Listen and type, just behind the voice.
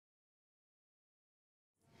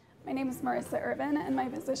My name is Marisa Erven, and my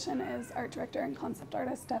position is art director and concept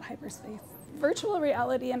artist at Hyperspace. Virtual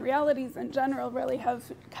reality and realities in general really have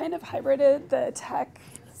kind of hybrided the tech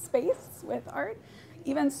space with art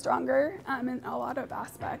even stronger in a lot of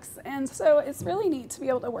aspects. And so it's really neat to be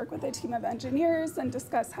able to work with a team of engineers and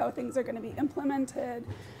discuss how things are going to be implemented.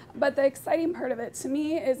 But the exciting part of it to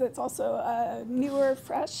me is it's also a newer,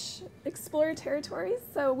 fresh, explore territories.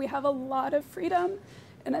 So we have a lot of freedom,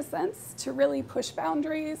 in a sense, to really push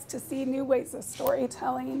boundaries, to see new ways of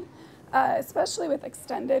storytelling, especially with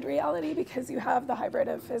extended reality, because you have the hybrid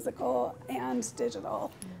of physical and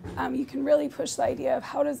digital. You can really push the idea of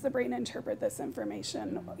how does the brain interpret this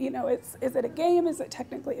information? You know, is it a game? Is it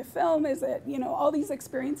technically a film? Is it, you know, all these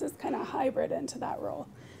experiences kind of hybrid into that role.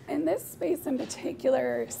 In this space in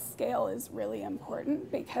particular, scale is really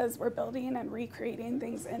important because we're building and recreating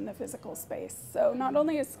things in the physical space. So not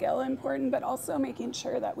only is scale important, but also making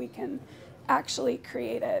sure that we can actually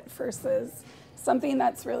create it versus something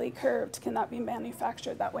that's really curved cannot be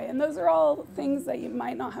manufactured that way. And those are all things that you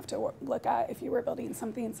might not have to look at if you were building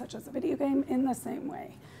something such as a video game in the same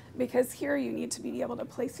way. Because here you need to be able to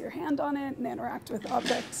place your hand on it and interact with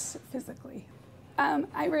objects physically.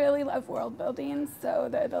 I really love world building, so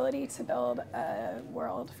the ability to build a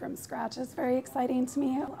world from scratch is very exciting to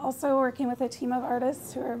me. Also, working with a team of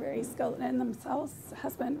artists who are very skilled in themselves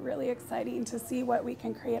has been really exciting to see what we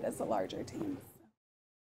can create as a larger team.